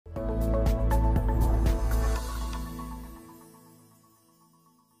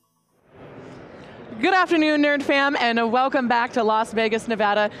Good afternoon, Nerd Fam, and welcome back to Las Vegas,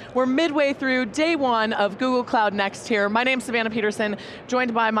 Nevada. We're midway through day one of Google Cloud Next here. My name's Savannah Peterson,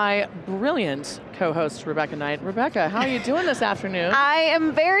 joined by my brilliant co-host, Rebecca Knight. Rebecca, how are you doing this afternoon? I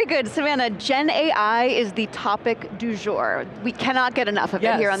am very good, Savannah. Gen AI is the topic du jour. We cannot get enough of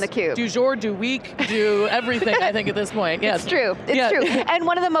it here on theCUBE. Du jour, du week, du everything, I think, at this point. Yes. It's true, it's true. And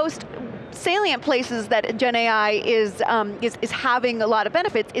one of the most salient places that Gen AI is having a lot of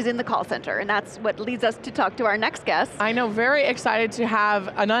benefits is in the call center, and that's what leads us to talk to our next guest. I know, very excited to have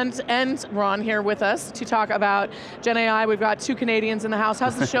Anand and Ron here with us to talk about Gen AI. We've got two Canadians in the house.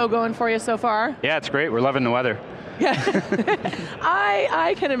 How's the show going for you so far? Yeah, it's great. We're loving the weather. Yeah,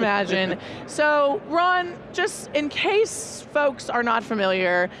 I can imagine. So, Ron, just in case folks are not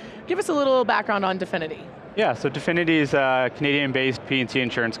familiar, give us a little background on Definity. Yeah, so Definity is a Canadian-based P&C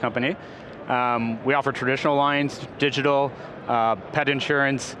insurance company. We offer traditional lines, digital, pet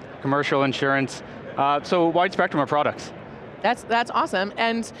insurance, commercial insurance, so a wide spectrum of products. That's awesome,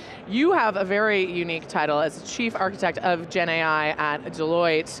 and you have a very unique title as Chief Architect of Gen AI at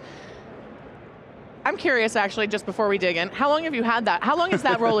Deloitte. I'm curious, actually, just before we dig in, how long have you had that? How long has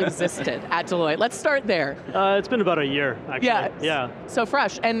that role existed at Deloitte? Let's start there. It's been about a year, actually. Yeah. So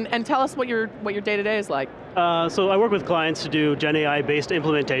fresh, and tell us what your day-to-day is like. So I work with clients to do Gen AI-based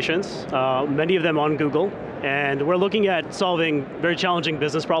implementations, many of them on Google, and we're looking at solving very challenging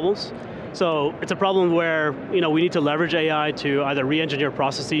business problems. So it's a problem where we need to leverage AI to either re-engineer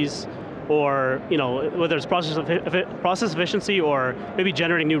processes, or whether it's process efficiency or maybe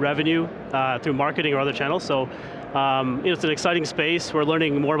generating new revenue through marketing or other channels. So it's an exciting space. We're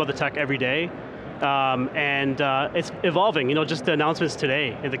learning more about the tech every day. And it's evolving, just the announcements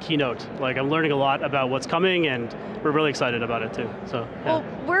today in the keynote. Like, I'm learning a lot about what's coming, and we're really excited about it too, so. Yeah. Well,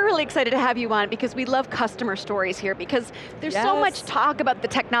 we're really excited to have you on because we love customer stories here, because there's so much talk about the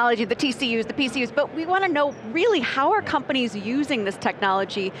technology, the TCUs, the PCUs, but we want to know really how are companies using this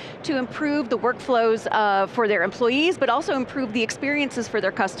technology to improve the workflows for their employees, but also improve the experiences for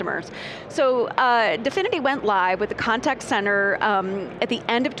their customers. So Definity went live with the contact center at the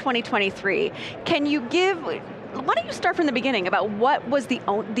end of 2023. Can you why don't you start from the beginning about what was the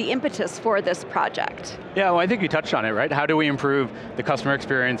impetus for this project? Yeah, well, I think you touched on it, right? How do we improve the customer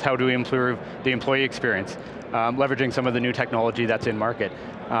experience? How do we improve the employee experience? Leveraging some of the new technology that's in market.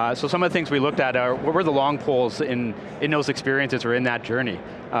 So some of the things we looked at are, what were the long poles in those experiences or in that journey?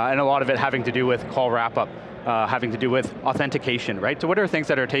 And a lot of it having to do with call wrap-up, having to do with authentication, right? So what are things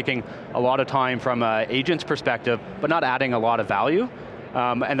that are taking a lot of time from an agent's perspective, but not adding a lot of value?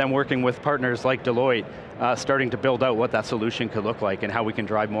 And then working with partners like Deloitte, starting to build out what that solution could look like and how we can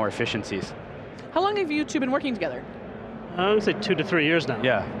drive more efficiencies. How long have you two been working together? I would say 2 to 3 years now.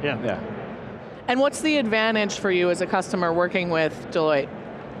 Yeah. And what's the advantage for you as a customer working with Deloitte?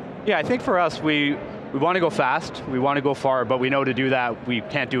 Yeah, I think for us, we want to go fast, we want to go far, but we know to do that, we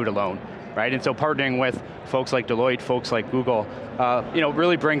can't do it alone, right? And so partnering with folks like Deloitte, folks like Google,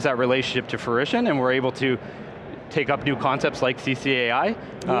 really brings that relationship to fruition, and we're able to take up new concepts like CCAI,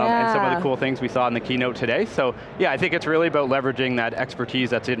 and some of the cool things we saw in the keynote today. So yeah, I think it's really about leveraging that expertise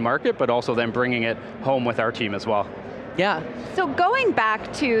that's in market, but also then bringing it home with our team as well. Yeah. So going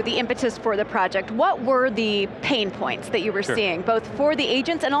back to the impetus for the project, what were the pain points that you were seeing, both for the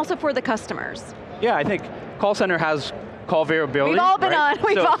agents and also for the customers? Yeah, I think call center has call variability. We've all been on,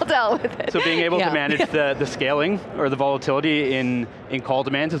 we've all dealt with it. So being able to manage the scaling or the volatility in call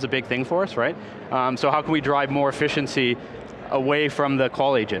demands is a big thing for us, right? So how can we drive more efficiency away from the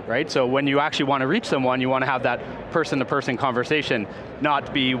call agent, right? So when you actually want to reach someone, you want to have that person-to-person conversation,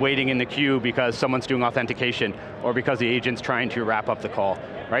 not be waiting in the queue because someone's doing authentication or because the agent's trying to wrap up the call,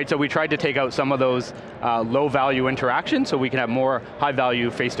 right? So we tried to take out some of those low-value interactions so we can have more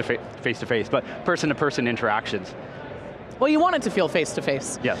high-value face-to-face, but person-to-person interactions. Well, you want it to feel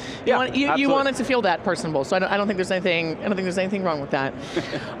face-to-face. Yes. You want it to feel that personable, so I don't think there's anything wrong with that.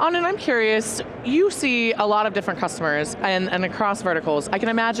 Anand, I'm curious, you see a lot of different customers and across verticals. I can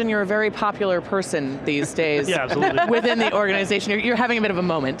imagine you're a very popular person these days. Yeah, absolutely. Within the organization. You're having a bit of a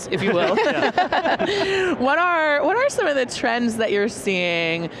moment, if you will. What are some of the trends that you're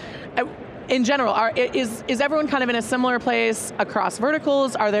seeing? In general, is everyone kind of in a similar place across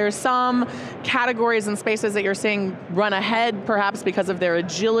verticals? Are there some categories and spaces that you're seeing run ahead, perhaps because of their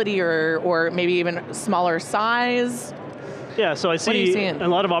agility or maybe even smaller size? Yeah, so I see a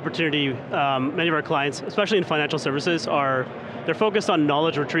lot of opportunity. Many of our clients, especially in financial services, they're focused on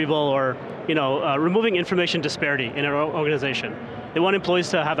knowledge retrieval or removing information disparity in our organization. They want employees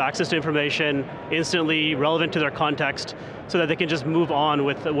to have access to information instantly, relevant to their context, so that they can just move on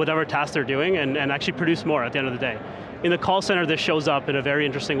with whatever task they're doing and actually produce more at the end of the day. In the call center, this shows up in a very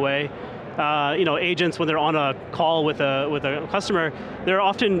interesting way. Agents, when they're on a call with a customer, they're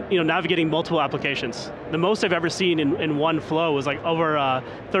often navigating multiple applications. The most I've ever seen in one flow was like over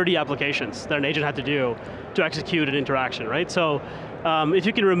 30 applications that an agent had to do to execute an interaction, right? So if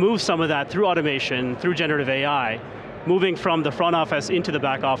you can remove some of that through automation, through generative AI, moving from the front office into the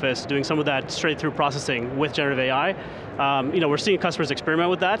back office, doing some of that straight through processing with generative AI, we're seeing customers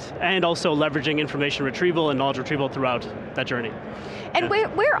experiment with that, and also leveraging information retrieval and knowledge retrieval throughout that journey. And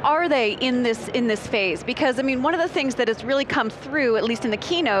where are they in this phase? Because I mean, one of the things that has really come through, at least in the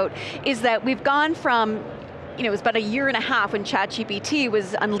keynote, is that we've gone from, it was about a year and a half when ChatGPT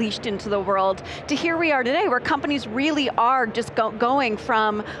was unleashed into the world, to here we are today, where companies really are just going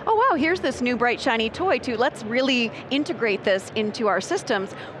from, oh wow, here's this new bright shiny toy, to let's really integrate this into our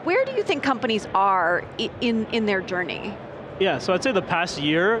systems. Where do you think companies are in their journey? Yeah, so I'd say the past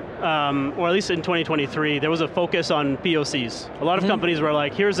year, or at least in 2023, there was a focus on POCs. A lot of companies were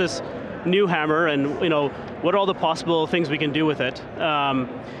like, here's this new hammer, and what are all the possible things we can do with it?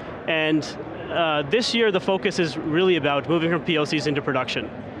 This year, the focus is really about moving from POCs into production.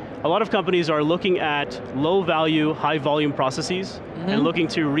 A lot of companies are looking at low value, high volume processes, and looking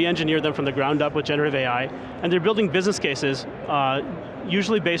to re-engineer them from the ground up with generative AI, and they're building business cases,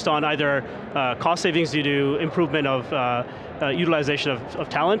 usually based on either cost savings due to improvement of utilization of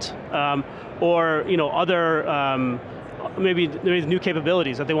talent, or other maybe new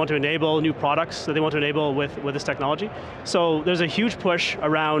capabilities that they want to enable, new products that they want to enable with this technology. So there's a huge push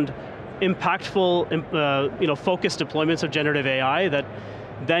around impactful, focused deployments of generative AI that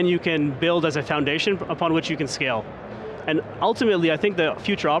then you can build as a foundation upon which you can scale. And ultimately, I think the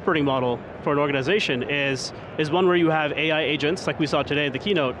future operating model for an organization is one where you have AI agents, like we saw today in the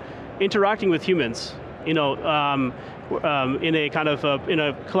keynote, interacting with humans, in a kind of in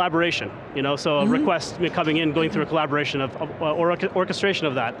a collaboration, so a request coming in, going through a collaboration or orchestration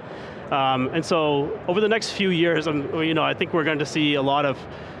of that. And so over the next few years, I think we're going to see a lot of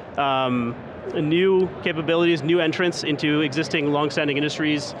new capabilities, new entrants into existing long-standing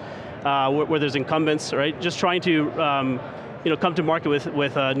industries where there's incumbents, right? Just trying to come to market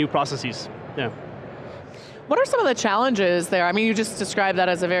with new processes. Yeah. What are some of the challenges there? I mean, you just described that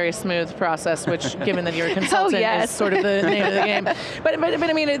as a very smooth process, which, given that you're a consultant, is sort of the name of the game. But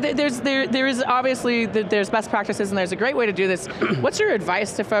I mean, there is obviously, there's best practices and there's a great way to do this. What's your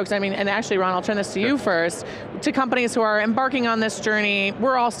advice to folks? I mean, and actually, Ron, I'll turn this to you first, to companies who are embarking on this journey.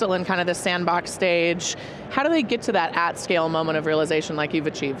 We're all still in kind of the sandbox stage. How do they get to that at-scale moment of realization like you've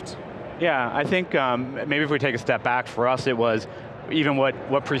achieved? Yeah, I think maybe if we take a step back, for us it was even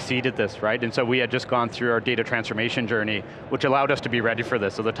what preceded this, right? And so we had just gone through our data transformation journey, which allowed us to be ready for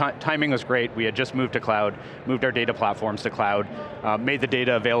this. So the timing was great. We had just moved to cloud, moved our data platforms to cloud, made the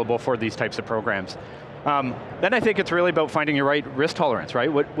data available for these types of programs. Then I think it's really about finding your right risk tolerance,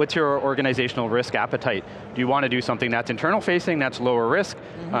 right? What's your organizational risk appetite? Do you want to do something that's internal facing, that's lower risk?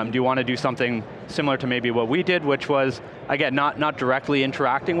 Do you want to do something similar to maybe what we did, which was, again, not directly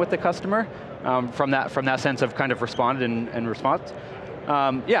interacting with the customer, from that sense of kind of respond and response?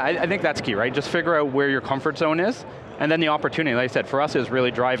 Yeah, I think that's key, right? Just figure out where your comfort zone is, and then the opportunity, like I said, for us is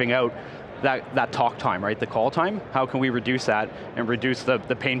really driving out that talk time, right? The call time. How can we reduce that and reduce the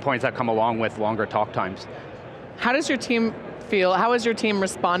pain points that come along with longer talk times? How does your team feel? How has your team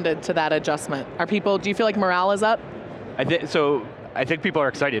responded to that adjustment? Do you feel like morale is up? I think people are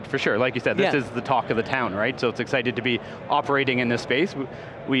excited, for sure. Like you said, this is the talk of the town, right? So it's excited to be operating in this space.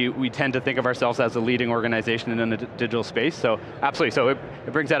 We tend to think of ourselves as a leading organization in the digital space, so absolutely. So it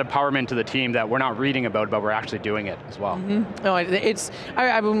brings that empowerment to the team that we're not reading about, but we're actually doing it as well. No, we've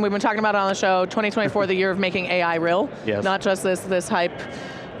been talking about it on the show, 2024, the year of making AI real, not just this hype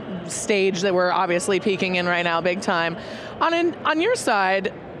stage that we're obviously peaking in right now, big time. On your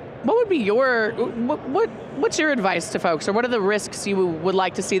side, what would be what's your advice to folks, or what are the risks you would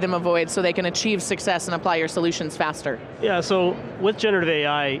like to see them avoid so they can achieve success and apply your solutions faster? Yeah, so with generative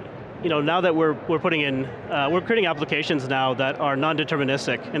AI, now that we're creating applications now that are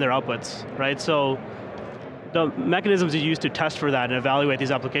non-deterministic in their outputs, right? So the mechanisms you use to test for that and evaluate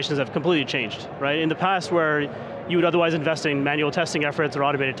these applications have completely changed, right? In the past, where you would otherwise invest in manual testing efforts or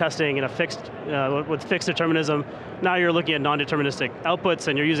automated testing in with fixed determinism, now you're looking at non-deterministic outputs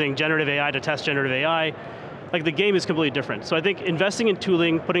and you're using generative AI to test generative AI. Like, the game is completely different. So I think investing in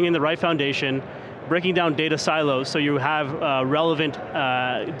tooling, putting in the right foundation, breaking down data silos so you have relevant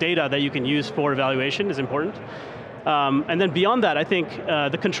data that you can use for evaluation is important. And then beyond that, I think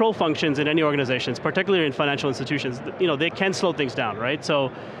the control functions in any organizations, particularly in financial institutions, they can slow things down, right?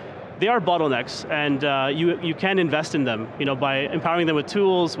 So they are bottlenecks, and you can invest in them, by empowering them with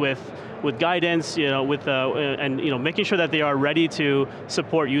tools, with guidance, and making sure that they are ready to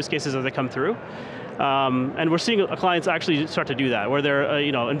support use cases as they come through. And we're seeing clients actually start to do that, where they're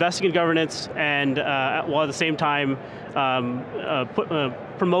investing in governance and while at the same time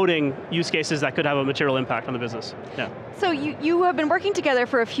promoting use cases that could have a material impact on the business. Yeah. So you have been working together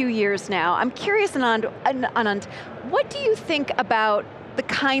for a few years now. I'm curious, Anand, what do you think about the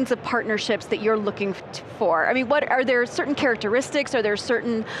kinds of partnerships that you're looking for? I mean, are there certain characteristics, are there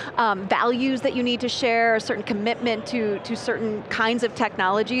certain values that you need to share, a certain commitment to certain kinds of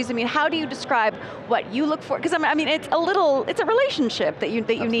technologies? I mean, how do you describe what you look for? Because I mean, it's a relationship that you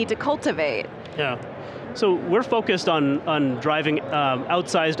need to cultivate. Yeah, so we're focused on driving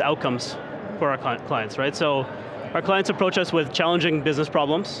outsized outcomes for our clients, right? So our clients approach us with challenging business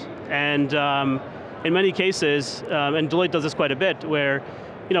problems, and in many cases, and Deloitte does this quite a bit, where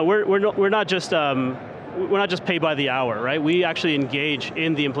we're not just paid by the hour, right? We actually engage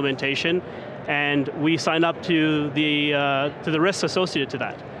in the implementation, and we sign up to the risks associated to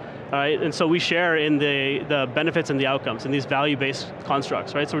that. All right, and so we share in the benefits and the outcomes in these value-based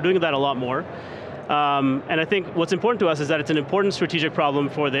constructs, right? So we're doing that a lot more. And I think what's important to us is that it's an important strategic problem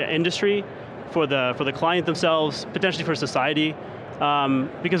for the industry, for the client themselves, potentially for society.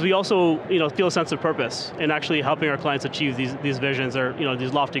 Because we also feel a sense of purpose in actually helping our clients achieve these visions or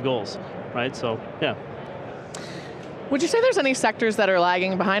these lofty goals, right? So, yeah. Would you say there's any sectors that are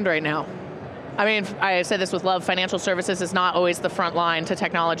lagging behind right now? I mean, I say this with love, financial services is not always the front line to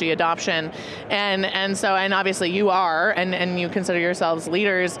technology adoption. And obviously you are, and you consider yourselves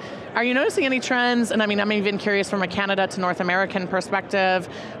leaders. Are you noticing any trends, and I mean, I'm even curious from a Canada to North American perspective,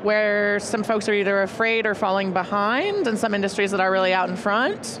 where some folks are either afraid or falling behind, and some industries that are really out in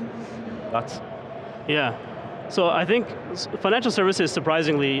front? Yeah. So I think financial services,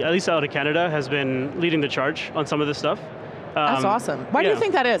 surprisingly, at least out of Canada, has been leading the charge on some of this stuff. That's awesome. Why do you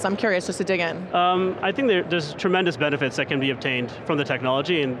think that is? I'm curious, just to dig in. I think there's tremendous benefits that can be obtained from the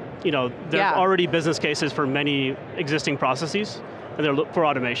technology, and there are already business cases for many existing processes, and they're for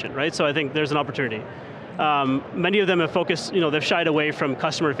automation, right? So I think there's an opportunity. Many of them have focused, they've shied away from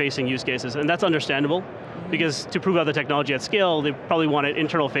customer-facing use cases, and that's understandable, because to prove out the technology at scale, they probably want it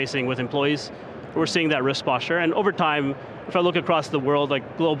internal-facing with employees. We're seeing that risk posture, and over time, if I look across the world,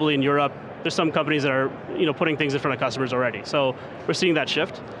 like globally in Europe, there's some companies that are putting things in front of customers already. So we're seeing that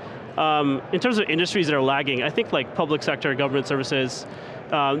shift. In terms of industries that are lagging, I think like public sector, government services,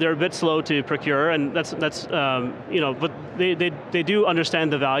 they're a bit slow to procure, and that's but they do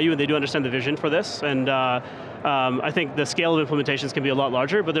understand the value and they do understand the vision for this, and I think the scale of implementations can be a lot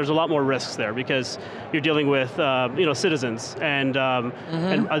larger, but there's a lot more risks there because you're dealing with citizens and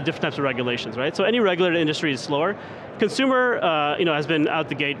different types of regulations, right? So any regulated industry is slower. Consumer has been out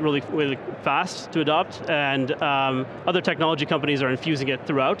the gate really, really fast to adopt, and other technology companies are infusing it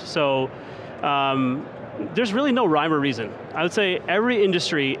throughout. So there's really no rhyme or reason. I would say every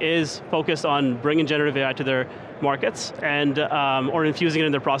industry is focused on bringing generative AI to their markets and or infusing it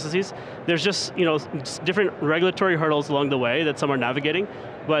in their processes. There's just different regulatory hurdles along the way that some are navigating,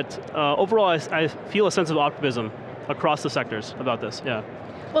 but overall I feel a sense of optimism across the sectors about this, yeah.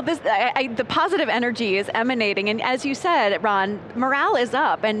 Well, the positive energy is emanating, and as you said, Ron, morale is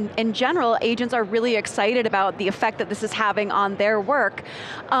up, and in general, agents are really excited about the effect that this is having on their work.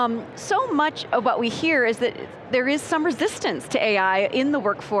 So much of what we hear is that there is some resistance to AI in the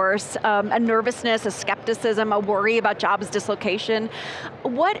workforce, a nervousness, a skepticism, a worry about jobs dislocation.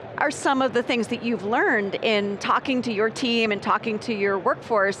 What are some of the things that you've learned in talking to your team and talking to your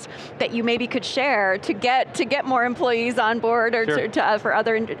workforce that you maybe could share to get more employees on board, or for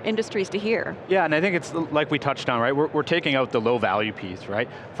other industries to hear? Yeah, and I think it's like we touched on, right? We're taking out the low value piece, right?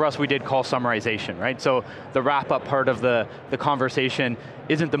 For us, we did call summarization, right? So the wrap up part of the conversation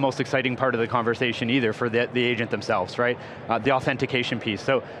isn't the most exciting part of the conversation either for the agent themselves, right? The authentication piece.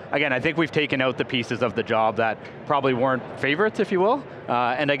 So again, I think we've taken out the pieces of the job that probably weren't favorites, if you will.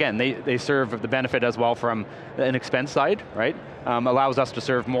 And again, they serve the benefit as well from an expense side, right? Allows us to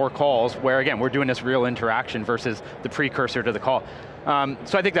serve more calls where, again, we're doing this real interaction versus the precursor to the call.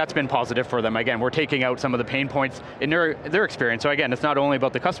 So I think that's been positive for them. Again, we're taking out some of the pain points in their experience. So again, it's not only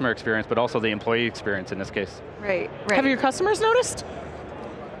about the customer experience, but also the employee experience in this case. Right. Have your customers noticed?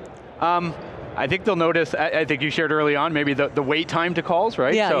 I think they'll notice, I think you shared early on, maybe the wait time to calls,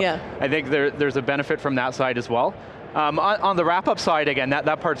 right? Yeah, so yeah. I think there's a benefit from that side as well. On the wrap-up side, again,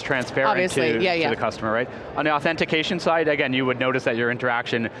 that part's transparent Obviously, to the customer, right? On the authentication side, again, you would notice that you're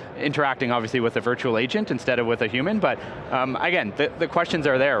interacting obviously with a virtual agent instead of with a human, but again, the questions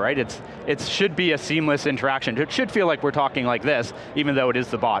are there, right? It should be a seamless interaction. It should feel like we're talking like this, even though it is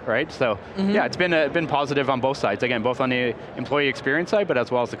the bot, right? So, yeah, it's been positive on both sides. Again, both on the employee experience side, but as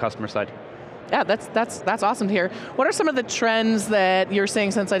well as the customer side. Yeah, that's awesome to hear. What are some of the trends that you're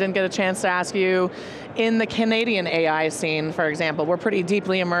seeing, since I didn't get a chance to ask you, in the Canadian AI scene, for example? We're pretty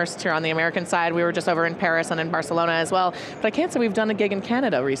deeply immersed here on the American side. We were just over in Paris and in Barcelona as well, but I can't say we've done a gig in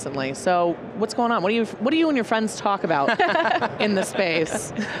Canada recently. So what's going on? What do you and your friends talk about in the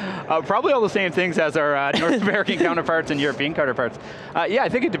space? Probably all the same things as our North American counterparts and European counterparts. Yeah, I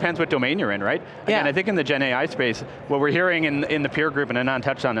think it depends what domain you're in, right? Again, I think in the Gen AI space, what we're hearing in the peer group, and Anand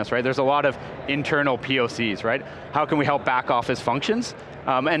touched on this, right? There's a lot of internal POCs, right? How can we help back office functions?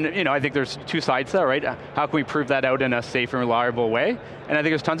 And I think there's two sides there, right? How can we prove that out in a safe and reliable way? And I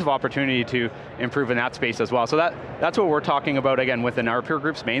think there's tons of opportunity to improve in that space as well. So that's what we're talking about, again, within our peer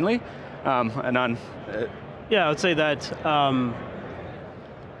groups mainly. And yeah, I would say that,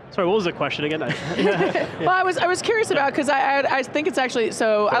 sorry, what was the question again? Well, I was curious about, because I think it's actually,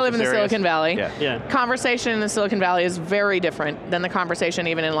 so I live in the Silicon Valley. Yeah. Conversation in the Silicon Valley is very different than the conversation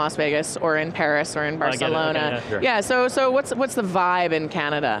even in Las Vegas or in Paris or in Barcelona. Okay, so what's the vibe in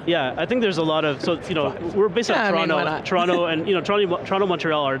Canada? Yeah, I think there's a lot of, we're based on Toronto. Toronto and Toronto,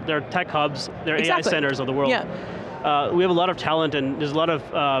 Montreal they're tech hubs, they're AI centers of the world. Yeah. We have a lot of talent, and there's a lot of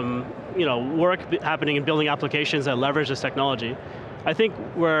work happening in building applications that leverage this technology. I think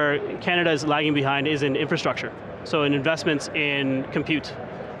where Canada is lagging behind is in infrastructure. So in investments in compute,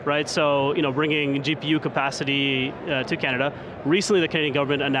 right? So bringing GPU capacity to Canada. Recently the Canadian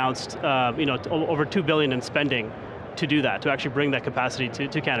government announced over $2 billion in spending to do that, to actually bring that capacity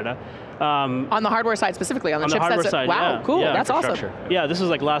to Canada. On the hardware side specifically, on the hardware side, wow, yeah, cool, yeah. That's awesome. Yeah, this was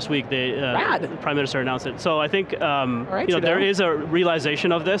like last week, the Prime Minister announced it. So I think there is a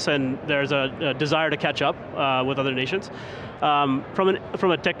realization of this, and there's a desire to catch up with other nations. From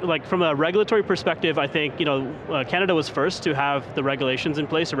a regulatory perspective, I think Canada was first to have the regulations in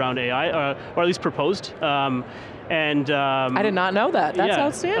place around AI, or at least proposed. I did not know that. That's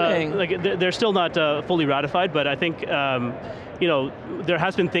outstanding. They're still not fully ratified, but I think there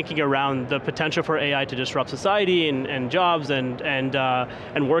has been thinking around the potential for AI to disrupt society and jobs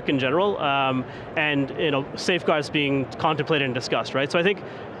and work in general, and safeguards being contemplated and discussed, right? So I think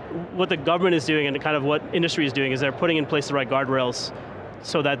what the government is doing and kind of what industry is doing is they're putting in place the right guardrails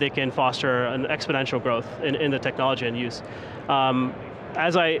so that they can foster an exponential growth in the technology and use.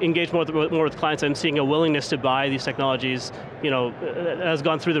 As I engage more with clients, I'm seeing a willingness to buy these technologies, has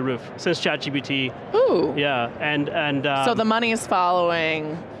gone through the roof since ChatGPT. Ooh. Yeah, and so the money is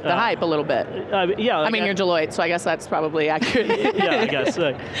following the hype a little bit. Yeah. I mean, you're Deloitte, so I guess that's probably accurate. Yeah, I guess.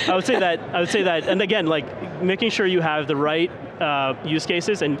 I would say that, and again, making sure you have the right use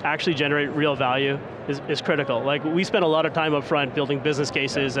cases and actually generate real value is critical. We spent a lot of time up front building business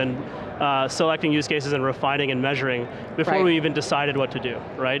cases and selecting use cases and refining and measuring before we even decided what to do,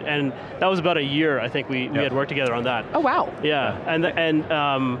 right? And that was about a year, I think we had worked together on that. Oh wow. Yeah, and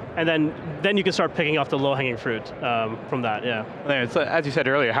then you can start picking off the low-hanging fruit from that, yeah. As you said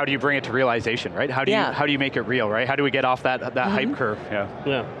earlier, how do you bring it to realization, right? How do you make it real, right? How do we get off that hype curve?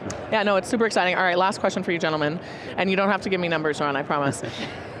 Yeah, no, it's super exciting. All right, last question for you gentlemen, and you don't have to give me numbers, Ron, I promise.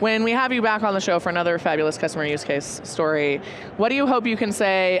 When we have you back on the show for another fabulous customer use case story, what do you hope you can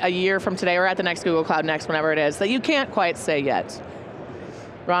say a year from today, or at the next Google Cloud Next, whenever it is, that you can't quite say yet?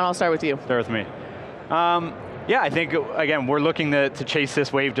 Ron, I'll start with you. Start with me. Yeah, I think, again, we're looking to chase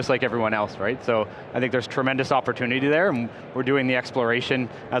this wave just like everyone else, right? So I think there's tremendous opportunity there, and we're doing the exploration,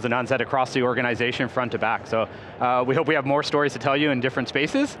 as Anand said, across the organization front to back. So we hope we have more stories to tell you in different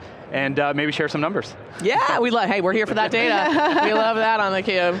spaces, and maybe share some numbers. Yeah, hey, we're here for that data. We love that on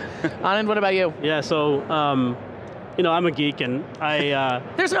theCUBE. Anand, what about you? Yeah, so, I'm a geek, and I...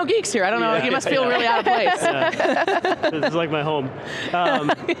 There's no geeks here, I don't know, you must feel really out of place. This is like my home.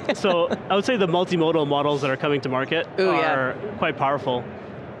 So I would say the multimodal models that are coming to market are quite powerful.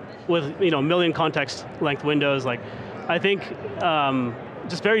 With million context length windows, I think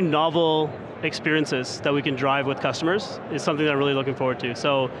just very novel experiences that we can drive with customers is something that I'm really looking forward to.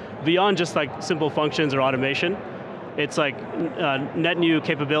 So beyond just simple functions or automation, it's net new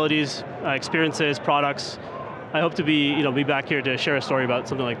capabilities, experiences, products, I hope to be back here to share a story about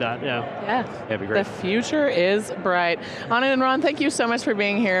something like that. Yeah. Yeah. That'd be great. The future is bright. Anand and Ron, thank you so much for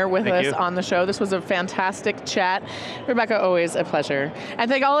being here with us on the show. This was a fantastic chat. Rebecca, always a pleasure. And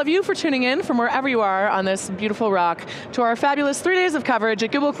thank all of you for tuning in from wherever you are on this beautiful rock to our fabulous 3 days of coverage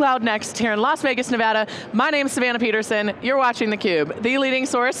at Google Cloud Next here in Las Vegas, Nevada. My name's Savannah Peterson. You're watching theCUBE, the leading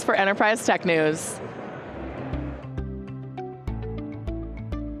source for enterprise tech news.